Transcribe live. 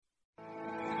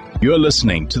You're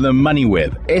listening to the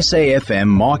MoneyWeb SAFM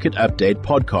Market Update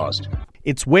Podcast.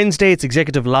 It's Wednesday, it's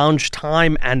Executive Lounge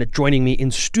time, and joining me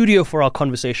in studio for our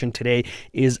conversation today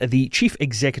is the Chief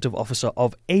Executive Officer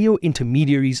of AO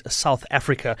Intermediaries South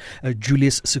Africa,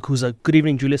 Julius Sikhuza. Good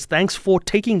evening, Julius. Thanks for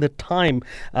taking the time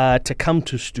to come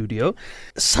to studio.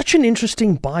 Such an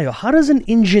interesting bio. How does an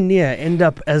engineer end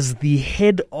up as the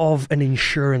head of an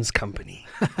insurance company?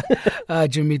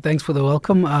 Jimmy, thanks for the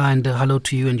welcome, and hello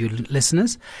to you and your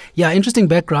listeners. Yeah, interesting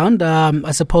background.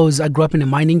 I suppose I grew up in a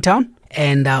mining town.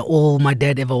 And all my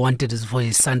dad ever wanted is for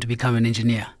his son to become an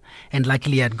engineer. And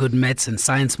luckily, I had good maths and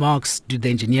science marks, do the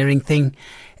engineering thing.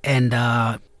 And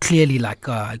clearly,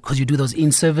 because you do those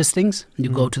in-service things, you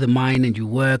go to the mine and you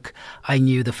work. I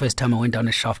knew the first time I went down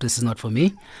a shaft, this is not for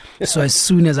me. So as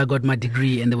soon as I got my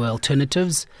degree and there were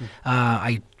alternatives,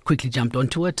 I quickly jumped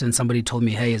onto it, and somebody told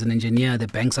me, hey, as an engineer, the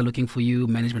banks are looking for you,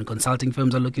 management consulting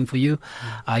firms are looking for you.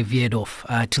 I veered off.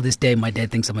 To this day, my dad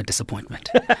thinks I'm a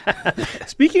disappointment.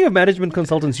 Speaking of management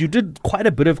consultants, you did quite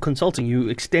a bit of consulting. You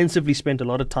extensively spent a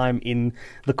lot of time in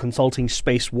the consulting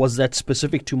space. Was that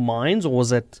specific to mines, or was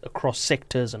that across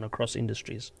sectors and across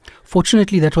industries?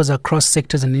 Fortunately, that was across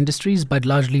sectors and industries, but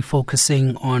largely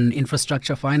focusing on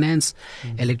infrastructure finance,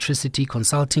 electricity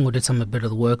consulting. We did a bit of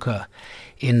the work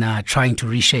in trying to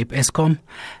reshape Eskom,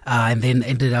 and then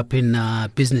ended up in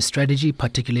business strategy,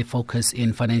 particularly focus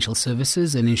in financial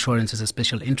services and insurance as a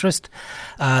special interest.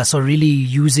 So really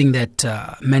using that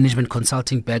management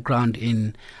consulting background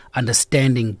in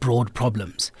understanding broad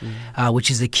problems,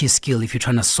 which is a key skill if you're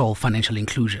trying to solve financial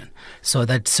inclusion. So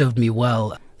that served me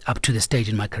well up to the stage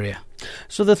in my career.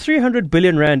 So the 300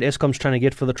 billion rand Eskom's trying to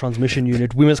get for the transmission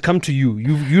unit, we must come to you.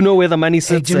 You know where the money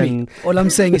sits. Hey, Jimmy, all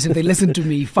I'm saying is if they listened to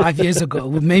me 5 years ago,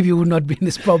 maybe we would not be in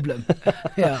this problem.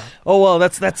 Yeah. Oh, well,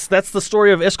 that's the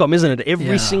story of Eskom, isn't it?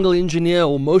 Every single engineer,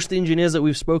 or most engineers that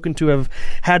we've spoken to, have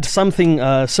had something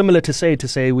similar to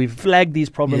say we've flagged these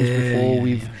problems before.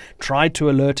 We've tried to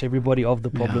alert everybody of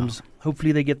the problems.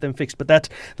 Hopefully they get them fixed. But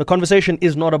the conversation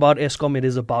is not about Eskom. It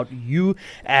is about you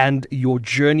and your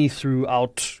journey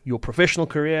throughout your professional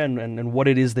career and what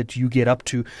it is that you get up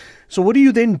to. So what do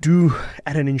you then do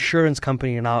at an insurance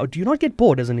company now? Do you not get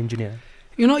bored as an engineer?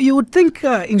 You know, you would think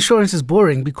insurance is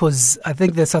boring because I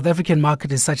think the South African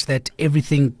market is such that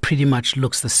everything pretty much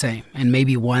looks the same. And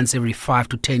maybe once every 5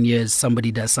 to 10 years,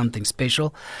 somebody does something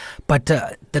special. But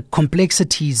the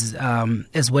complexities,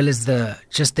 as well as the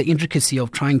intricacy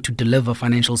of trying to deliver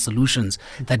financial solutions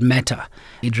that matter,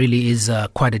 it really is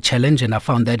quite a challenge. And I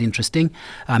found that interesting.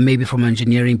 Maybe from an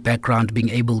engineering background, being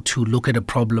able to look at a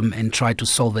problem and try to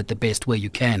solve it the best way you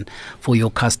can for your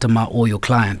customer or your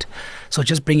client. So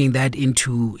just bringing that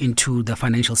into the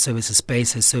financial services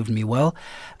space has served me well.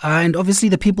 And obviously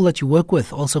the people that you work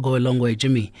with also go a long way,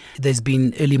 Jimmy. There's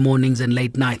been early mornings and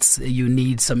late nights. You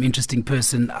need some interesting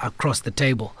person across the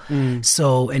table.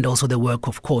 So, and also the work,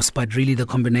 of course, but really the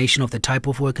combination of the type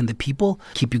of work and the people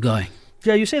keep you going.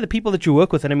 Yeah, you say the people that you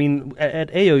work with, and I mean, at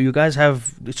AO, you guys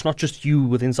have, it's not just you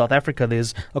within South Africa.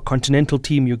 There's a continental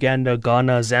team, Uganda,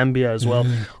 Ghana, Zambia as well.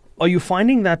 Are you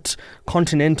finding that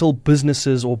continental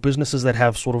businesses, or businesses that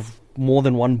have sort of more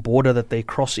than one border that they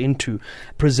cross into,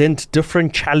 present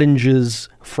different challenges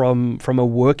from a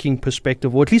working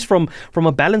perspective, or at least from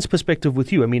a balanced perspective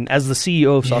with you? I mean, as the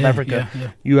CEO of South Africa,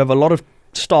 you have a lot of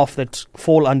staff that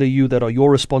fall under you that are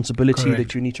your responsibility. Correct.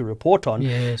 That you need to report on.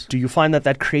 Yes. Do you find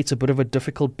that creates a bit of a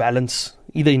difficult balance,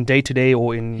 either in day-to-day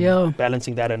or in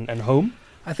balancing that and home?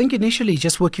 I think initially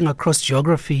just working across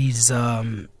geographies,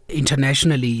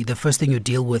 internationally, the first thing you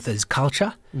deal with is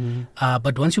culture.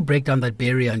 But once you break down that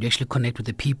barrier and you actually connect with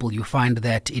the people, you find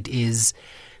that it is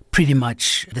pretty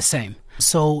much the same.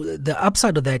 So the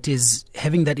upside of that is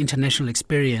having that international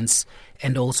experience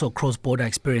and also cross-border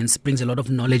experience brings a lot of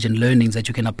knowledge and learnings that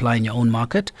you can apply in your own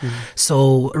market.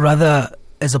 So rather,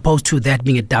 as opposed to that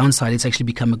being a downside, it's actually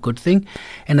become a good thing.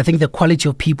 And I think the quality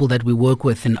of people that we work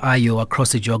with in IO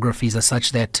across the geographies are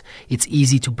such that it's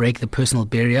easy to break the personal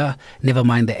barrier, never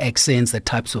mind the accents, the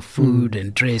types of food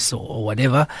and dress or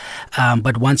whatever.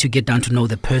 But once you get down to know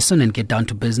the person and get down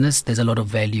to business, there's a lot of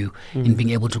value in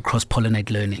being able to cross-pollinate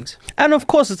learnings. And of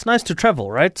course, it's nice to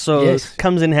travel, right? So it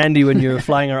comes in handy when you're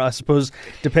flying around. I suppose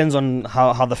depends on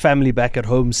how the family back at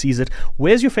home sees it.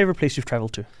 Where's your favorite place you've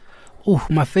traveled to? Oh,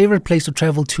 my favorite place to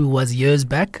travel to was years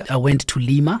back. I went to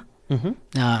Lima,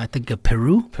 I think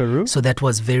Peru. So that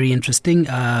was very interesting.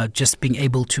 Just being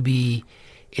able to be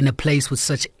in a place with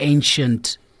such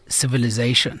ancient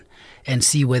civilization and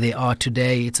see where they are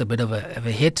today, it's a bit of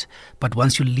a hit. But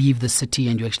once you leave the city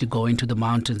and you actually go into the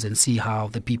mountains and see how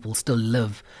the people still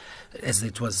live as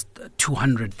it was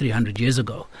 200, 300 years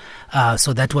ago.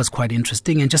 So that was quite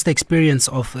interesting. And just the experience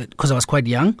of it, because I was quite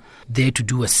young, there to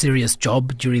do a serious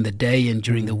job during the day and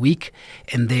during the week.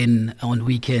 And then on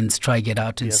weekends, try get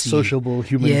out and see. Sociable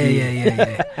human being.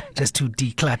 Yeah. Just to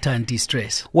declutter and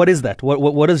de-stress. What is that?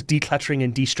 What does decluttering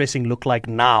and de-stressing look like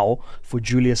now for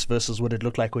Julius versus what it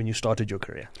looked like when you started your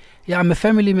career? Yeah, I'm a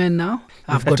family man now.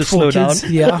 I've got 4 4 kids.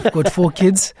 Yeah, I've got 4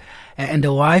 kids and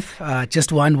a wife,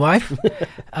 just one wife.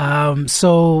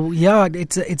 So yeah,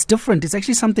 it's different. It's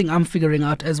actually something I'm figuring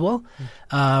out as well.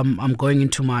 I'm going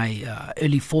into my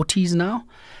early 40s now.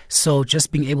 So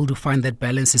just being able to find that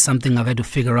balance is something I've had to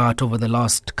figure out over the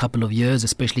last couple of years,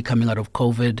 especially coming out of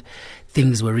COVID.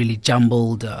 Things were really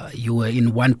jumbled. You were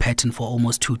in one pattern for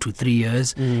almost 2 to 3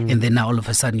 years. And then now all of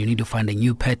a sudden you need to find a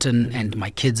new pattern. And my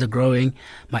kids are growing.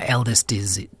 My eldest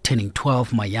is turning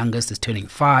 12. My youngest is turning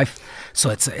 5. So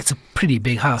it's a pretty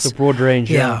big house. It's a broad range.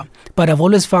 Yeah. But I've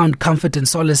always found comfort and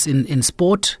solace in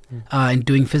sport, in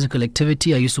doing physical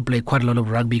activity. I used to play quite a lot of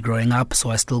rugby growing up, so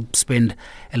I still spend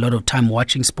a lot of time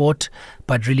watching sport,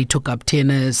 but really took up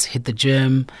tennis, hit the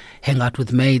gym, hang out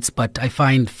with mates. But I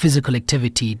find physical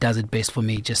activity does it best for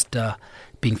me, just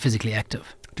being physically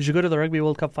active. Did you go to the Rugby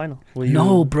World Cup final?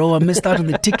 No, bro, I missed out on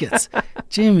the tickets.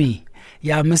 Jimmy.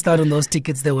 Yeah, I missed out on those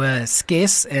tickets. They were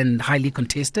scarce and highly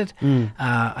contested.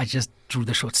 I just drew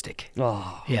the short stick.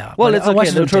 Oh. Yeah. Well, it's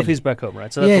okay. The trophy's back home,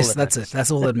 right? So that's it.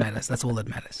 That's all that matters. That's all that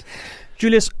matters.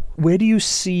 Julius, where do you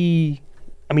see,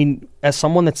 I mean, as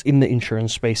someone that's in the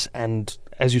insurance space and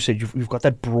as you said, you've got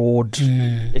that broad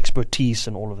expertise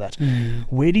and all of that.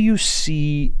 Where do you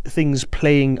see things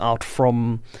playing out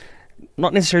from,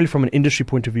 not necessarily from an industry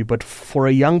point of view, but for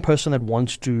a young person that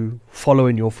wants to follow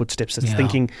in your footsteps, that's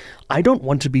thinking, I don't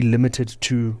want to be limited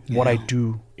to what I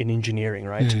do in engineering,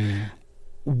 right?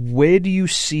 Where do you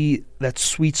see that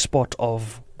sweet spot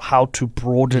of how to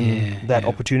broaden that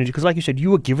opportunity? Because like you said,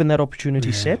 you were given that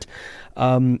opportunity set,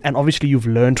 and obviously you've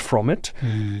learned from it.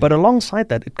 But alongside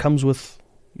that, it comes with,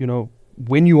 you know,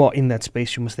 when you are in that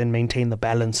space, you must then maintain the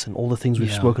balance and all the things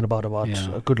we've spoken about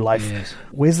a good life.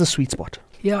 Where's the sweet spot?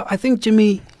 Yeah, I think,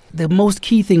 Jimmy, the most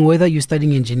key thing, whether you're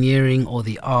studying engineering or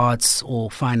the arts or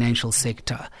financial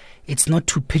sector, it's not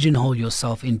to pigeonhole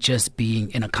yourself in just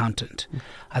being an accountant.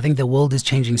 I think the world is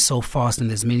changing so fast and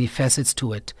there's many facets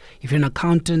to it. If you're an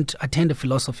accountant, attend a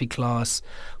philosophy class,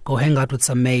 go hang out with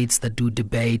some mates that do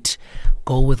debate,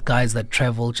 go with guys that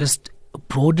travel, just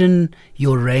broaden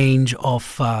your range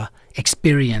of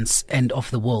experience and of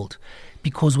the world.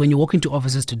 Because when you walk into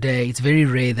offices today, it's very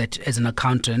rare that as an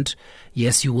accountant,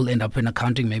 yes, you will end up in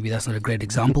accounting. Maybe that's not a great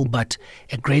example, but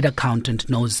a great accountant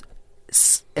knows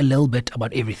a little bit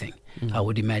about everything, I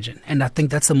would imagine. And I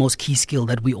think that's the most key skill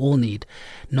that we all need,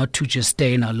 not to just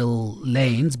stay in our little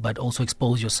lanes, but also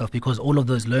expose yourself, because all of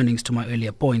those learnings, to my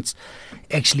earlier points,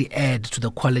 actually add to the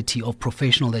quality of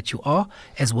professional that you are,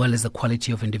 as well as the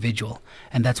quality of individual.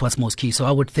 And that's what's most key. So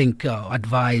I would think,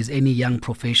 advise any young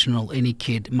professional, any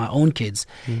kid, my own kids,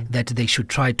 that they should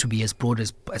try to be as broad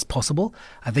as possible.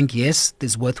 I think, yes,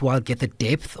 it's worthwhile, get the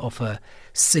depth of a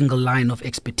single line of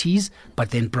expertise,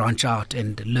 but then branch out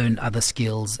and learn other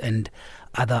skills and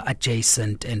other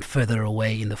adjacent and further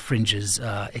away in the fringes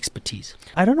expertise.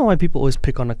 I don't know why people always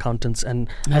pick on accountants, and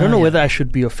I don't know whether I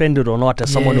should be offended or not as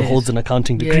someone who holds an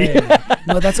accounting degree.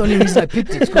 No, that's the only reason I picked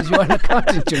it, because you're an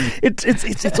accountant, Jimmy.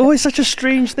 It's always such a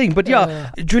strange thing. But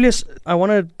Julius, I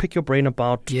want to pick your brain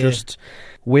about just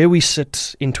where we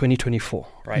sit in 2024,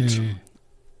 right?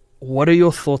 What are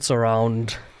your thoughts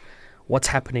around what's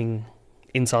happening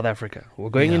in South Africa? We're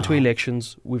going into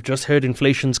elections. We've just heard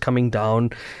inflation's coming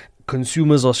down.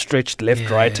 Consumers are stretched left,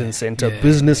 right, and center.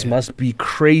 Business must be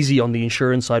crazy on the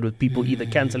insurance side, with people either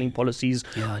cancelling policies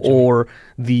or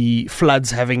the floods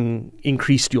having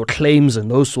increased your claims and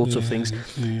those sorts of things.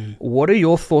 What are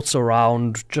your thoughts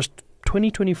around just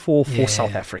 2024 for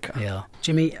South Africa? Yeah,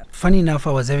 Jimmy, funny enough,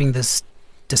 I was having this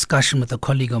discussion with a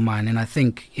colleague of mine, and I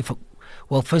think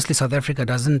firstly, South Africa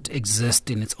doesn't exist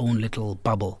in its own little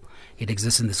bubble. It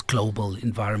exists in this global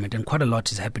environment, and quite a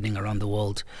lot is happening around the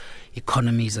world.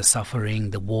 Economies are suffering,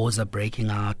 the wars are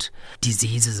breaking out,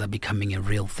 diseases are becoming a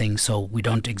real thing. So we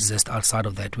don't exist outside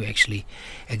of that. We actually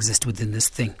exist within this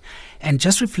thing. And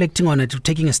just reflecting on it,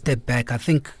 taking a step back, I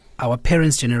think our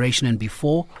parents' generation and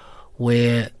before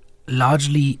were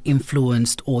largely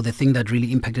influenced, or the thing that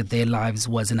really impacted their lives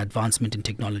was an advancement in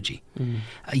technology.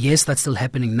 Yes, that's still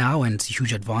happening now, and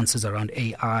huge advances around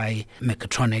AI,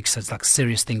 mechatronics, it's like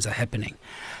serious things are happening.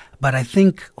 But I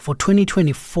think for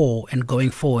 2024 and going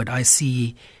forward, I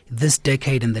see this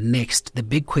decade and the next, the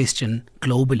big question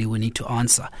globally we need to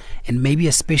answer, and maybe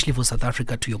especially for South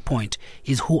Africa, to your point,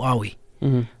 is who are we?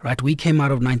 Right? We came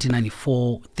out of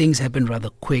 1994. Things happened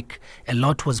rather quick. A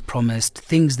lot was promised.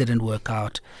 Things didn't work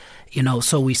out.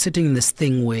 So we're sitting in this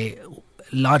thing where a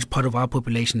large part of our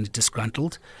population is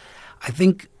disgruntled. I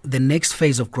think the next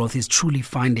phase of growth is truly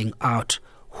finding out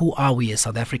who are we as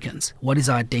South Africans? What is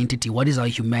our identity? What is our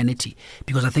humanity?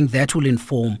 Because I think that will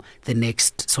inform the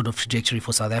next sort of trajectory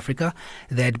for South Africa.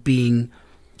 That being,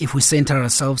 if we center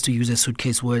ourselves, to use a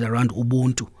suitcase word, around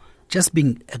Ubuntu, just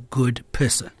being a good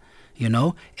person.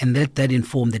 And that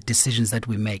inform the decisions that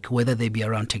we make, whether they be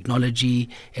around technology,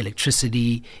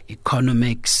 electricity,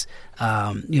 economics,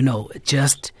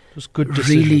 just good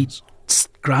really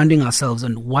grounding ourselves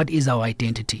on what is our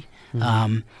identity.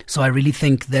 So I really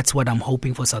think that's what I'm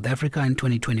hoping for South Africa in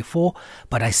 2024,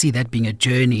 but I see that being a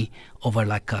journey over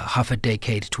like half a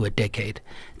decade to a decade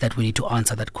that we need to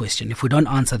answer that question. If we don't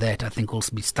answer that, I think we'll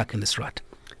be stuck in this rut.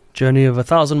 Journey of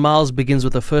 1,000 miles begins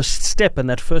with the first step, and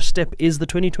that first step is the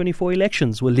 2024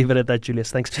 elections. We'll leave it at that,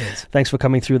 Julius. Thanks. Cheers. Thanks for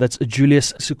coming through. That's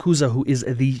Julius Sukuza, who is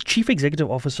the Chief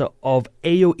Executive Officer of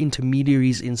AO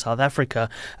Intermediaries in South Africa,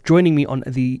 joining me on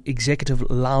the Executive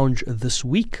Lounge this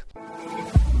week.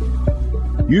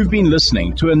 You've been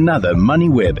listening to another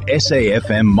MoneyWeb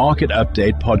SAFM Market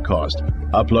Update podcast,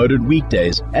 uploaded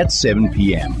weekdays at 7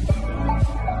 p.m.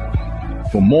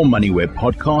 For more MoneyWeb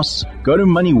podcasts, go to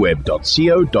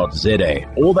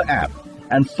moneyweb.co.za or the app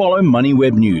and follow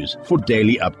MoneyWeb News for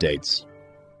daily updates.